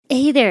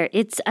Hey there,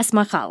 it's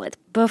Asma Khalid.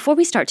 Before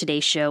we start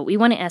today's show, we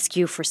want to ask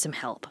you for some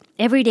help.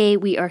 Every day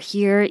we are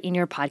here in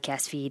your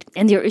podcast feed,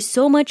 and there is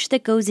so much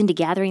that goes into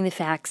gathering the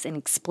facts and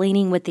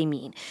explaining what they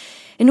mean.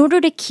 In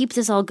order to keep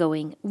this all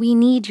going, we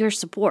need your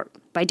support.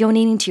 By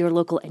donating to your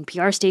local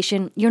NPR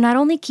station, you're not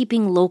only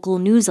keeping local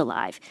news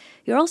alive,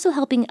 you're also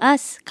helping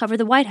us cover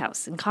the White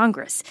House and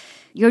Congress.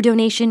 Your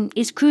donation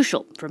is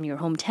crucial from your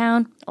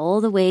hometown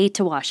all the way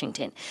to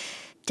Washington.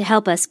 To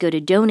help us, go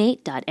to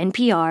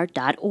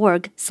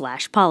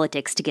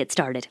donate.npr.org/politics to get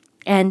started.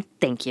 And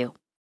thank you.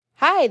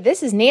 Hi,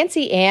 this is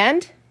Nancy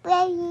and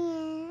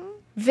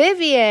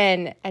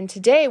Vivian. And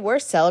today we're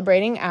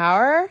celebrating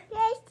our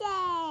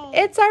birthday.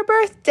 It's our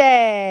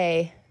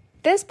birthday.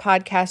 This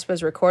podcast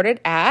was recorded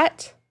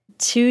at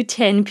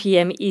 2:10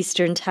 p.m.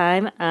 Eastern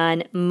Time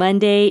on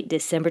Monday,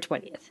 December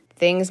 20th.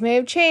 Things may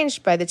have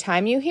changed by the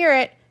time you hear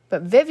it,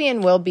 but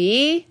Vivian will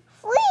be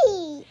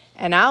 3.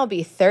 And I'll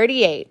be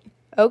 38.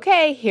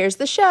 Okay, here's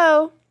the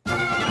show. Oh.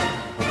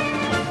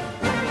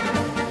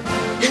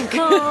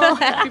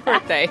 Happy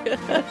birthday.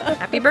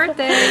 Happy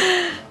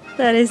birthday.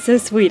 That is so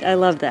sweet. I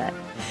love that.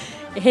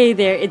 Hey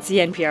there, it's the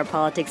NPR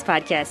Politics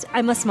Podcast.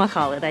 I'm Asma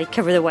Khalid. I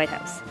cover the White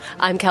House.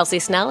 I'm Kelsey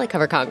Snell. I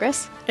cover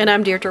Congress. And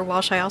I'm Deirdre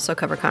Walsh. I also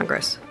cover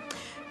Congress.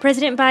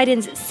 President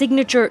Biden's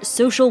signature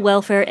social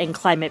welfare and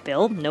climate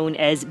bill, known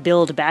as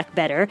Build Back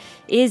Better,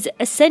 is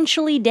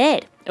essentially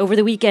dead. Over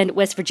the weekend,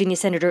 West Virginia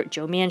Senator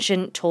Joe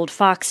Manchin told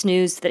Fox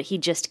News that he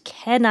just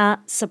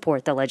cannot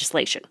support the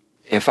legislation.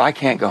 If I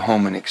can't go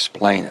home and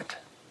explain it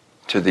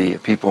to the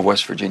people of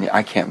West Virginia,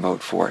 I can't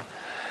vote for it.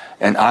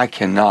 And I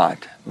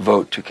cannot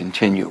vote to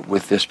continue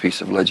with this piece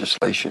of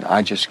legislation.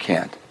 I just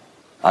can't.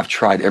 I've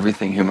tried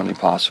everything humanly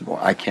possible.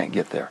 I can't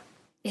get there.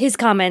 His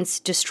comments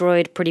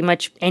destroyed pretty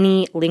much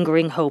any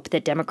lingering hope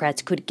that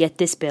Democrats could get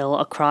this bill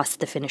across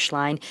the finish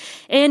line.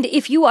 And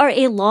if you are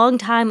a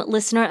longtime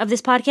listener of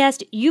this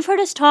podcast, you've heard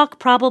us talk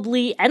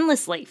probably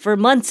endlessly for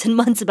months and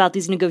months about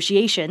these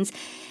negotiations.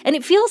 And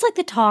it feels like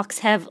the talks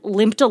have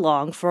limped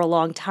along for a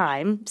long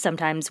time,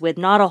 sometimes with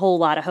not a whole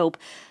lot of hope.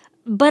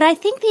 But I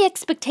think the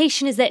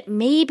expectation is that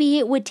maybe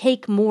it would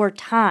take more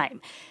time.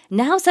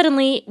 Now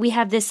suddenly we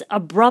have this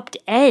abrupt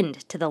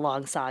end to the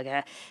long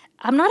saga.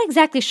 I'm not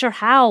exactly sure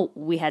how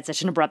we had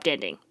such an abrupt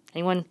ending.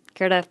 Anyone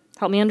care to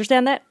help me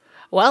understand that?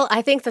 Well,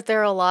 I think that there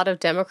are a lot of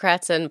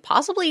Democrats and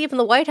possibly even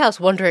the White House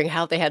wondering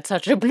how they had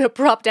such an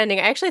abrupt ending.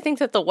 I actually think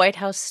that the White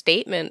House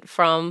statement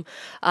from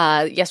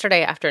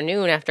yesterday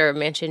afternoon, after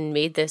Manchin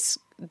made this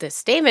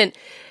statement,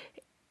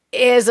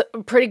 is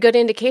a pretty good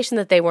indication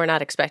that they were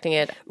not expecting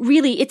it.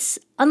 Really, it's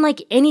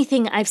unlike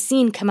anything I've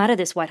seen come out of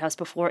this White House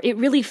before. It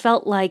really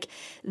felt like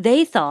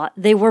they thought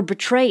they were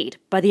betrayed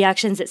by the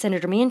actions that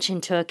Senator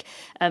Manchin took.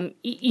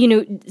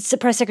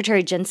 Press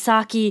Secretary Jen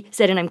Psaki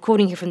said, and I'm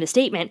quoting here from the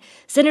statement,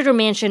 Senator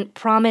Manchin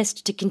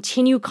promised to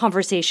continue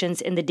conversations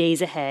in the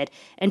days ahead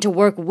and to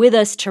work with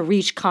us to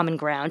reach common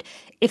ground.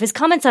 If his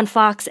comments on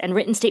Fox and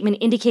written statement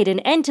indicate an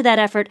end to that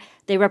effort,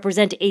 they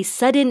represent a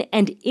sudden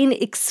and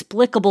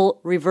inexplicable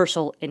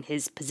reversal in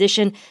his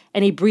position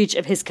and a breach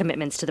of his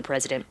commitments to the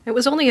president. It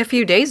was only a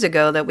few days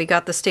ago that we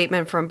got the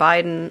statement from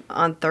Biden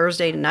on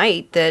Thursday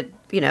night that,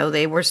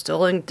 they were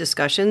still in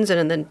discussions and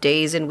in the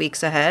days and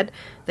weeks ahead,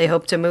 they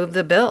hope to move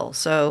the bill.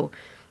 So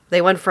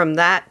they went from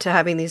that to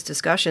having these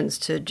discussions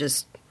to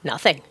just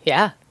nothing.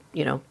 Yeah.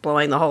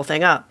 Blowing the whole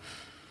thing up.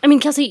 I mean,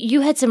 Kelsey,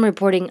 you had some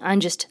reporting on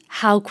just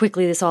how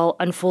quickly this all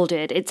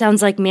unfolded. It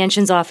sounds like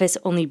Manchin's office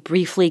only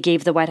briefly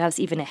gave the White House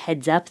even a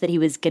heads up that he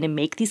was going to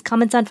make these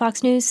comments on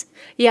Fox News.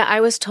 Yeah, I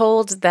was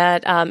told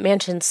that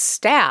Manchin's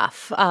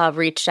staff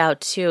reached out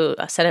to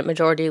Senate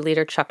Majority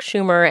Leader Chuck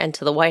Schumer and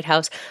to the White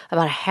House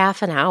about a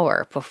half an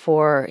hour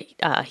before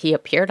he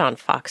appeared on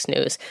Fox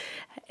News.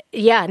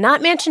 Yeah,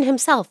 not Manchin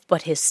himself,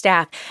 but his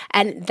staff.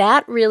 And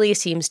that really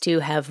seems to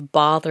have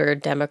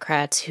bothered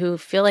Democrats who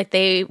feel like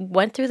they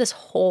went through this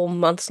whole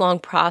months-long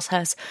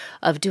process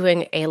of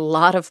doing a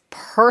lot of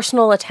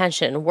personal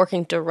attention,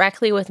 working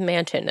directly with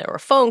Manchin. There were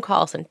phone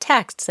calls and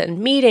texts and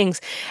meetings,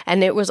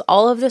 and it was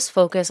all of this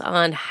focus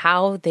on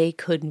how they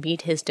could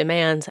meet his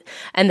demands.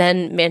 And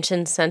then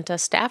Manchin sent a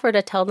staffer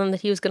to tell them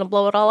that he was going to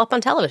blow it all up on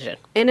television.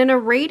 And in a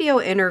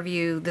radio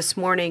interview this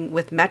morning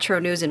with Metro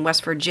News in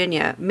West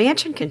Virginia,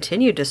 Manchin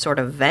continued to sort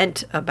of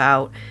vent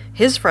about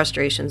his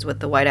frustrations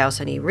with the White House,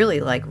 and he really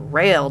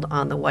railed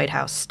on the White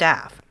House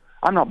staff.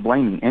 I'm not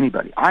blaming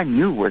anybody. I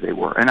knew where they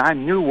were, and I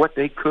knew what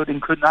they could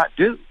and could not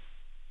do.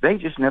 They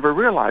just never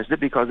realized it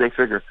because they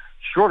figure,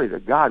 surely to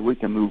God we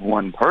can move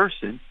one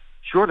person.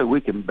 Surely we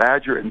can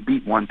badger and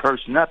beat one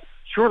person up.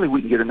 Surely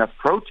we can get enough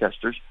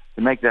protesters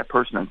to make that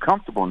person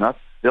uncomfortable enough.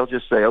 They'll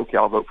just say, okay,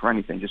 I'll vote for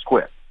anything, just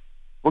quit.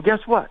 Well,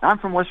 guess what? I'm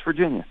from West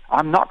Virginia.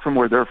 I'm not from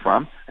where they're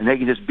from, and they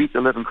can just beat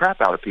the living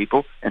crap out of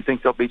people and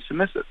think they'll be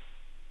submissive,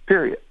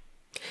 period.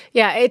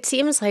 Yeah, it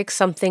seems like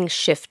something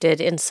shifted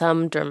in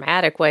some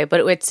dramatic way, but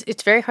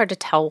it's very hard to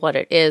tell what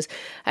it is.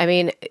 I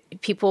mean,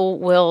 people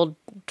will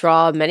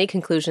draw many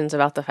conclusions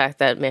about the fact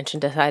that Manchin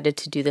decided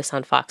to do this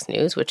on Fox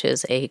News, which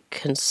is a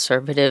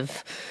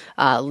conservative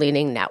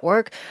leaning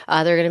network.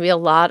 There are going to be a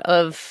lot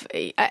of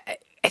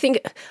I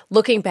think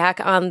looking back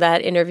on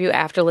that interview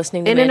after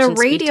listening to and in a Manchin speak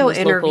radio to his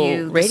interview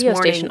local this radio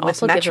morning station with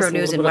also Metro gives us a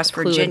News little in bit West of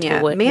clue Virginia,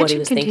 into what he Manchin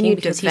was thinking, continued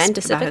to because he vent about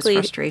his specifically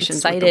frustrations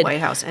with the cited White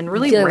House and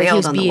really that he railed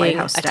was on the White being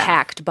House staff.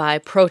 attacked by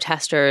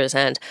protesters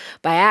and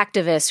by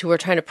activists who were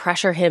trying to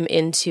pressure him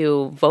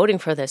into voting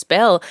for this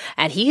bill,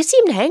 and he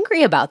seemed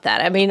angry about that.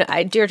 I mean,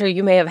 Deirdre,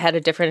 you may have had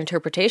a different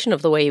interpretation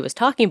of the way he was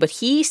talking, but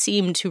he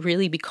seemed to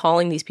really be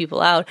calling these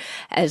people out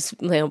as,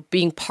 you know,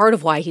 being part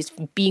of why he's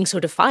being so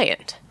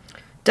defiant.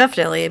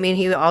 Definitely. I mean,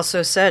 he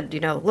also said,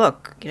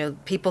 look,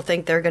 people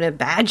think they're going to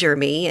badger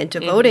me into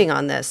voting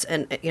on this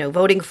and,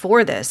 voting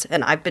for this.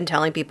 And I've been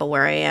telling people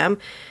where I am,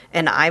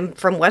 and I'm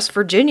from West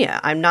Virginia.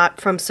 I'm not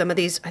from some of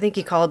these, I think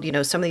he called,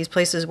 some of these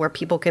places where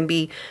people can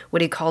be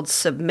what he called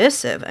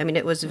submissive. I mean,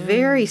 it was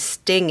very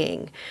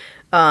stinging.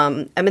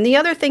 I mean, the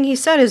other thing he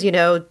said is,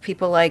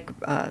 people like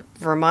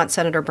Vermont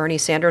Senator Bernie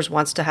Sanders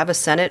wants to have a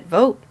Senate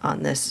vote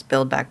on this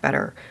Build Back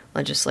Better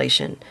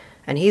legislation,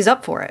 and he's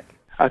up for it.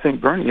 I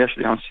think Bernie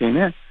yesterday on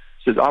CNN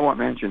says, I want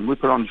Manchin. We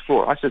put it on the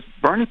floor. I said,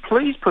 Bernie,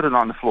 please put it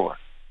on the floor.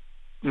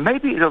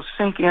 Maybe it'll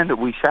sink in that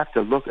we have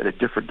to look at a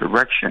different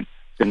direction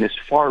than this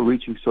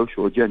far-reaching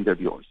social agenda of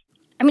yours.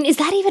 I mean, is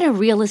that even a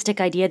realistic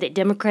idea that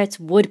Democrats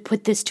would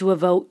put this to a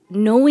vote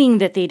knowing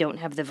that they don't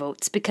have the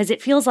votes? Because it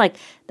feels like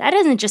that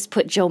doesn't just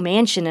put Joe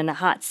Manchin in a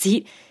hot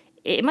seat.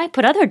 It might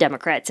put other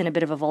Democrats in a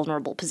bit of a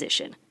vulnerable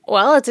position.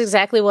 Well, it's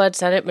exactly what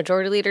Senate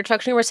Majority Leader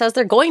Chuck Schumer says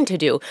they're going to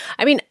do.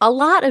 I mean, a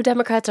lot of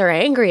Democrats are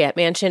angry at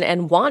Manchin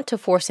and want to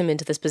force him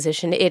into this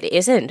position. It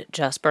isn't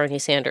just Bernie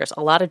Sanders.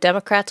 A lot of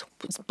Democrats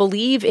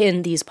believe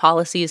in these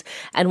policies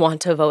and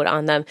want to vote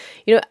on them.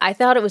 I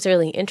thought it was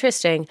really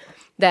interesting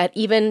that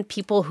even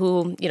people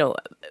who,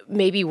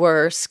 maybe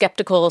were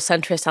skeptical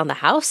centrists on the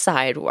House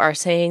side are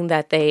saying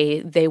that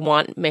they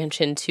want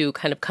Manchin to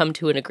kind of come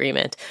to an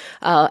agreement.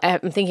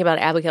 I'm thinking about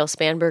Abigail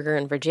Spanberger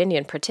in Virginia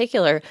in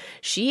particular.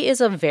 She is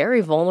a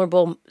very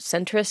vulnerable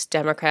centrist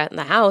Democrat in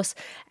the House,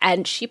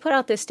 and she put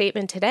out this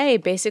statement today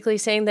basically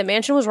saying that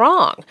Manchin was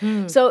wrong.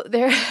 So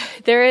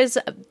there's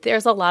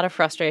a lot of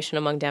frustration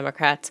among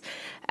Democrats,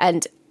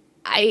 and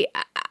I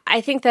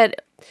think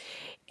that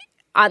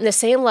on the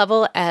same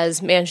level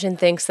as Manchin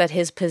thinks that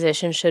his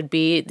position should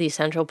be the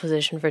central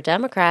position for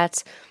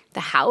Democrats,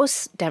 the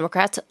House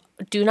Democrats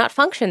do not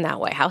function that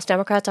way. House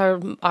Democrats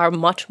are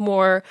much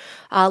more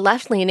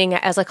left-leaning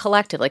as a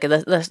collective. Like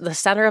the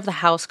center of the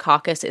House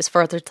caucus is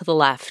further to the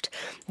left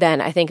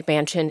than I think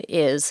Manchin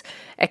is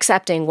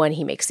accepting when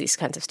he makes these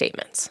kinds of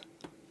statements.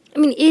 I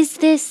mean, is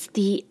this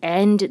the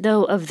end,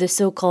 though, of the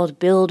so-called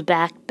Build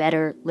Back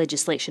Better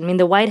legislation? I mean,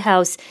 the White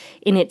House,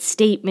 in its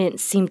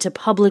statement, seemed to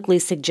publicly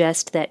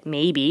suggest that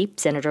maybe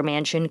Senator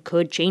Manchin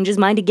could change his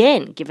mind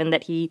again, given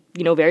that he,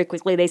 very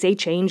quickly, they say,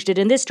 changed it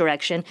in this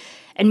direction.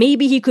 And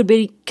maybe he could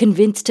be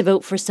convinced to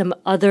vote for some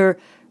other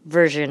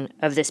version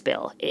of this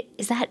bill.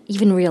 Is that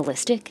even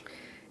realistic?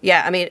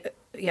 Yeah, I mean,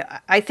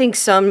 I think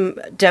some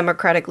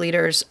Democratic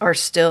leaders are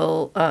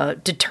still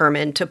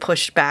determined to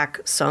push back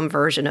some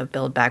version of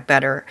Build Back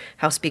Better.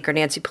 House Speaker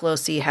Nancy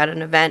Pelosi had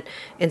an event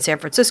in San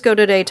Francisco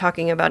today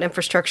talking about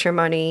infrastructure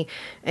money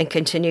and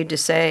continued to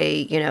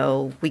say,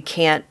 we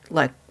can't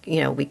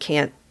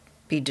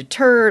be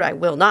deterred. I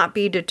will not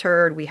be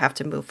deterred. We have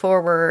to move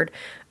forward.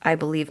 I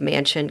believe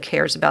Manchin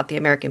cares about the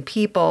American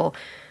people.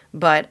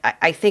 But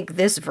I think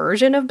this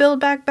version of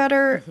Build Back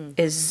Better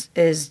is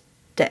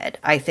dead.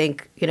 I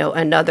think,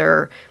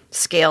 another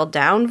scaled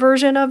down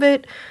version of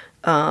it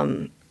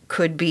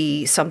could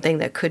be something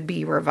that could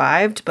be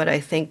revived. But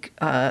I think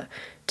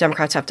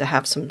Democrats have to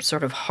have some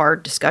sort of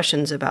hard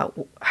discussions about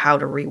how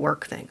to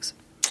rework things.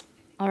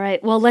 All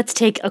right. Well, let's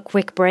take a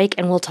quick break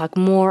and we'll talk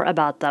more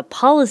about the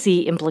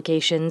policy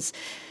implications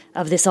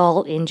of this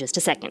all in just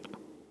a second.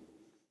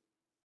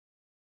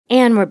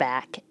 And we're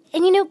back.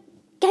 And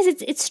guys,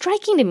 it's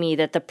striking to me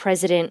that the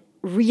president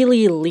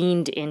really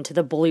leaned into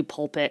the bully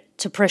pulpit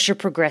to pressure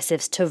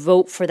progressives to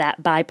vote for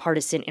that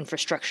bipartisan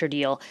infrastructure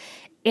deal.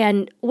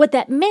 And what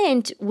that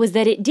meant was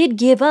that it did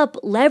give up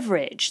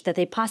leverage that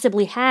they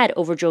possibly had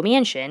over Joe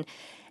Manchin.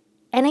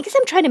 And I guess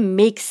I'm trying to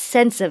make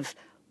sense of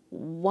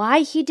why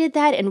he did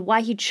that and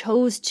why he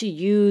chose to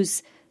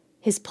use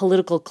his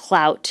political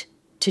clout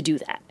to do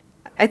that.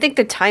 I think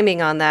the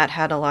timing on that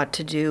had a lot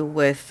to do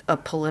with a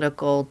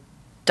political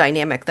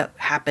dynamic that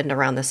happened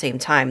around the same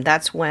time.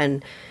 That's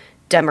when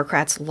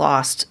Democrats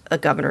lost a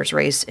governor's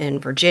race in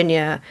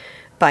Virginia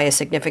by a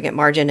significant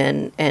margin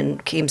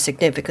and came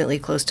significantly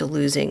close to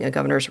losing a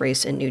governor's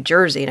race in New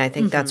Jersey. And I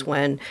think that's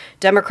when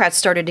Democrats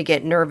started to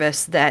get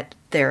nervous that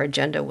their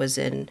agenda was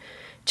in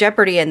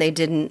jeopardy and they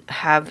didn't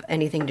have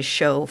anything to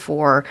show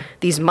for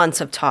these months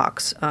of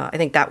talks. I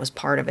think that was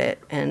part of it.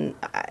 And,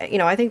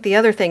 I think the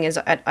other thing is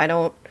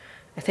I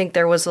think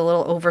there was a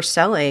little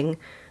overselling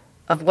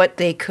of what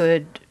they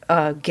could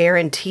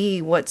guarantee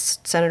what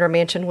Senator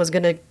Manchin was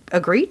going to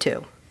agree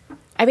to.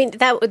 I mean,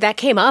 that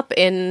came up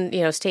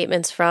in,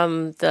 statements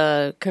from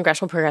the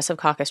Congressional Progressive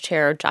Caucus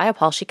chair,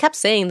 Jayapal. She kept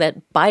saying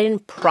that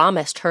Biden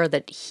promised her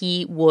that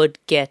he would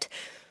get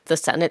the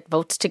Senate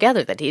votes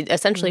together, that he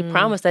essentially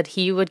promised that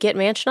he would get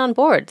Manchin on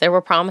board. There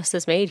were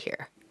promises made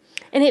here.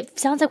 And it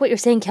sounds like what you're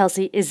saying,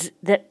 Kelsey, is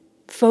that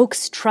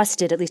folks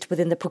trusted, at least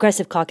within the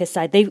Progressive Caucus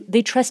side,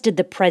 they trusted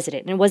the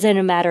president. And it wasn't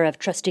a matter of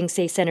trusting,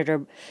 say,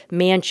 Senator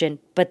Manchin,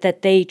 but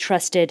that they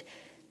trusted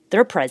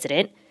their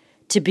president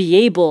to be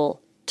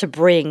able to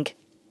bring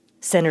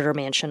Senator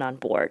Manchin on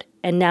board.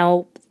 And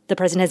now the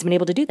president has been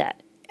able to do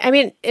that. I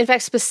mean, in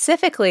fact,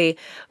 specifically,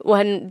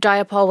 when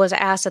Jayapal was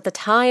asked at the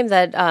time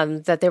that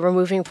that they were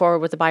moving forward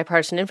with the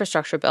bipartisan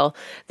infrastructure bill,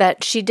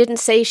 that she didn't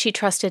say she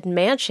trusted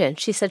Manchin.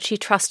 She said she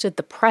trusted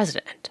the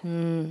president.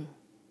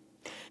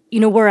 You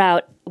know, we're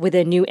out with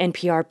a new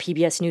NPR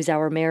PBS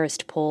NewsHour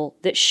Marist poll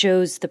that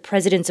shows the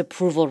president's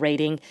approval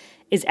rating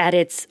is at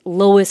its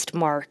lowest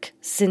mark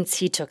since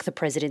he took the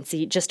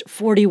presidency. Just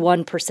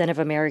 41% of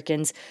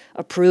Americans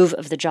approve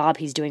of the job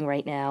he's doing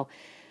right now,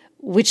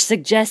 which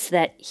suggests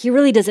that he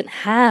really doesn't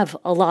have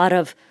a lot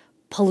of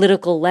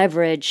political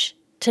leverage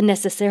to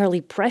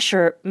necessarily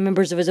pressure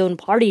members of his own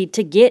party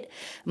to get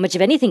much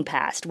of anything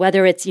passed,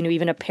 whether it's, you know,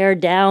 even a pared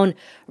down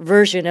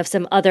version of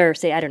some other,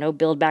 say, I don't know,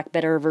 Build Back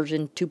Better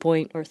version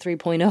 2.0 or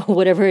 3.0,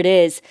 whatever it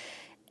is.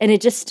 And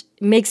it just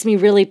makes me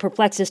really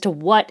perplexed as to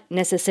what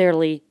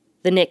necessarily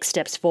the next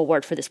steps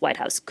forward for this White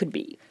House could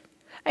be.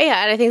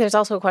 Yeah, and I think there's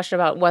also a question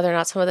about whether or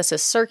not some of this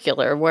is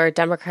circular, where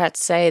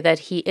Democrats say that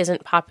he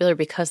isn't popular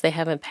because they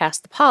haven't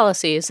passed the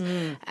policies.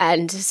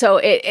 And so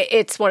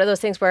it's one of those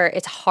things where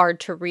it's hard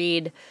to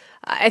read.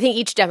 I think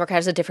each Democrat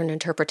has a different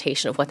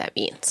interpretation of what that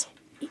means.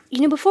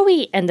 You know, before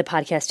we end the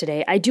podcast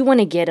today, I do want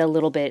to get a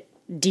little bit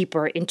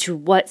deeper into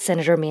what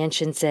Senator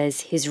Manchin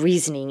says his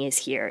reasoning is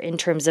here in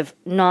terms of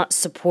not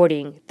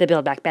supporting the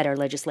Build Back Better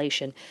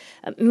legislation.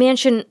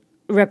 Manchin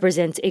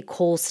represents a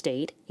coal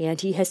state,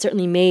 and he has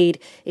certainly made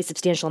a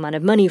substantial amount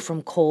of money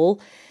from coal.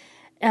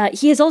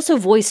 He has also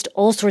voiced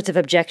all sorts of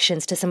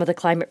objections to some of the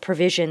climate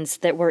provisions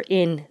that were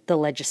in the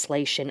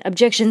legislation,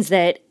 objections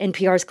that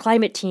NPR's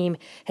climate team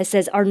has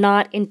says are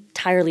not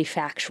entirely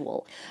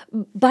factual.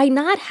 By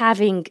not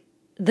having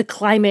the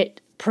climate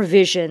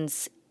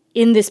provisions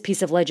in this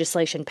piece of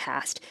legislation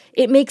passed,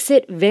 it makes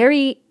it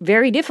very,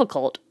 very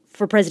difficult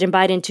for President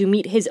Biden to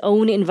meet his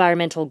own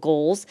environmental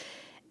goals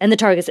and the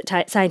targets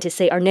that scientists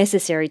say are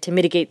necessary to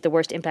mitigate the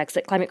worst impacts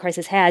that climate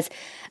crisis has.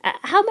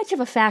 How much of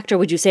a factor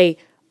would you say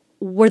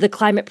were the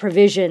climate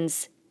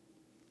provisions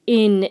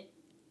in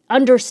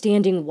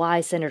understanding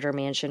why Senator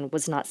Manchin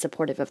was not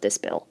supportive of this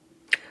bill?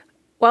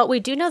 Well,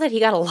 we do know that he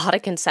got a lot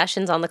of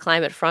concessions on the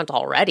climate front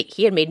already.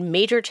 He had made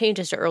major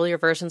changes to earlier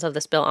versions of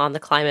this bill on the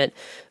climate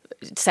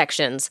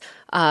sections.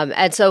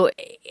 And so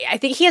I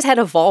think he has had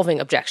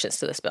evolving objections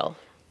to this bill.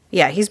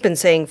 Yeah, he's been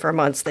saying for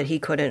months that he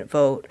couldn't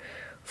vote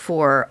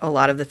for a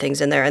lot of the things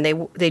in there, and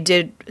they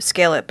did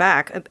scale it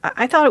back.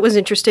 I thought it was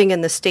interesting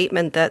in the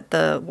statement that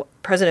the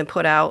president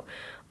put out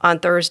on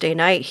Thursday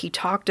night. He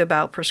talked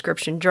about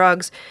prescription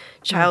drugs,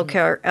 child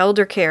care,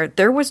 elder care.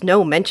 There was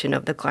no mention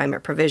of the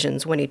climate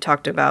provisions when he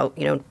talked about,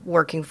 you know,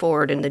 working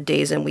forward in the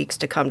days and weeks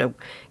to come to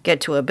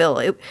get to a bill.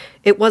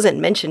 It wasn't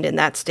mentioned in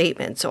that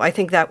statement. So I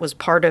think that was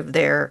part of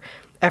their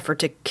effort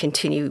to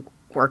continue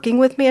working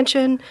with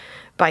Manchin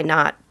by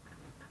not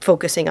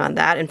focusing on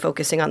that and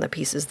focusing on the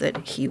pieces that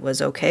he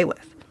was okay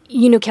with.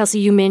 You know, Kelsey,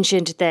 you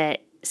mentioned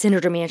that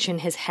Senator Manchin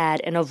has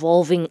had an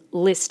evolving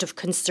list of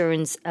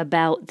concerns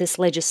about this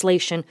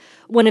legislation.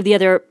 One of the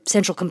other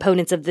central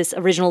components of this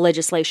original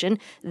legislation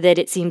that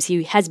it seems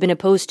he has been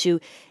opposed to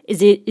is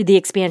the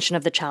expansion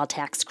of the child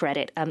tax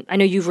credit. I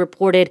know you've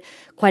reported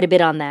quite a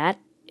bit on that.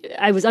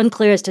 I was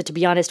unclear as to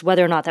be honest,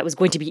 whether or not that was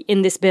going to be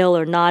in this bill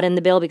or not in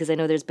the bill, because I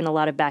know there's been a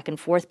lot of back and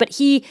forth. But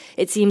he,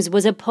 it seems,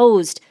 was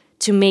opposed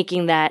to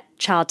making that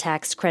child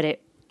tax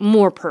credit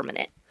more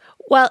permanent.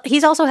 Well,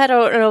 he's also had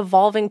an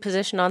evolving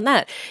position on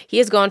that. He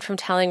has gone from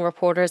telling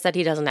reporters that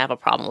he doesn't have a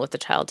problem with the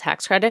child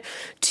tax credit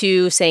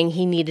to saying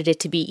he needed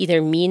it to be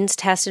either means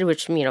tested,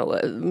 which, you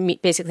know,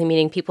 basically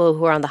meaning people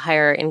who are on the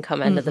higher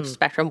income end of the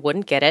spectrum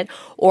wouldn't get it,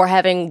 or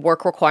having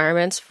work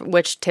requirements,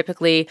 which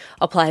typically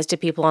applies to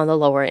people on the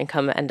lower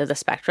income end of the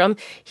spectrum.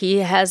 He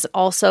has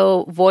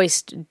also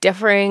voiced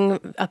differing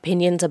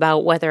opinions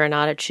about whether or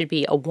not it should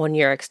be a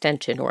 1-year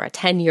extension or a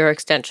 10-year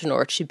extension,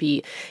 or it should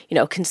be, you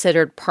know,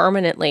 considered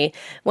permanently,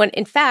 when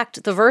in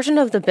fact, the version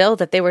of the bill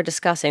that they were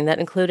discussing that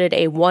included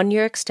a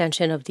 1-year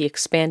extension of the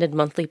expanded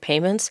monthly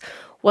payments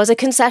was a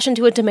concession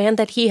to a demand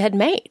that he had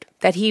made,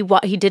 that he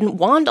didn't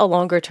want a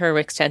longer-term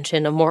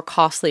extension, a more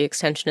costly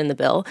extension in the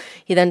bill.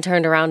 He then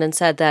turned around and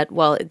said that,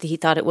 well, he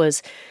thought it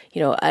was,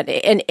 you know,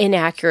 an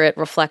inaccurate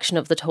reflection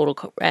of the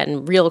total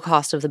and real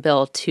cost of the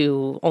bill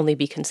to only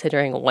be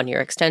considering a 1-year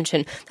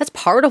extension. That's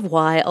part of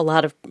why a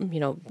lot of, you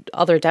know,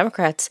 other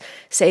Democrats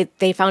say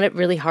they found it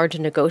really hard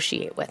to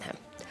negotiate with him.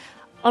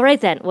 All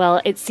right, then.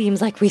 Well, it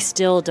seems like we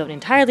still don't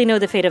entirely know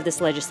the fate of this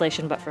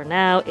legislation, but for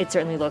now, it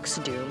certainly looks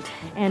doomed.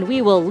 And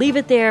we will leave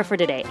it there for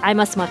today. I'm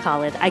Asma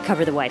Khalid. I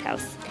cover the White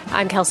House.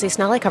 I'm Kelsey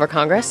Snell. I cover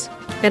Congress.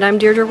 And I'm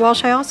Deirdre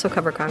Walsh. I also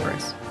cover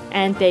Congress.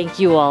 And thank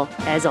you all,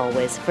 as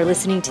always, for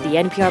listening to the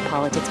NPR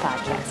Politics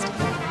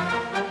Podcast.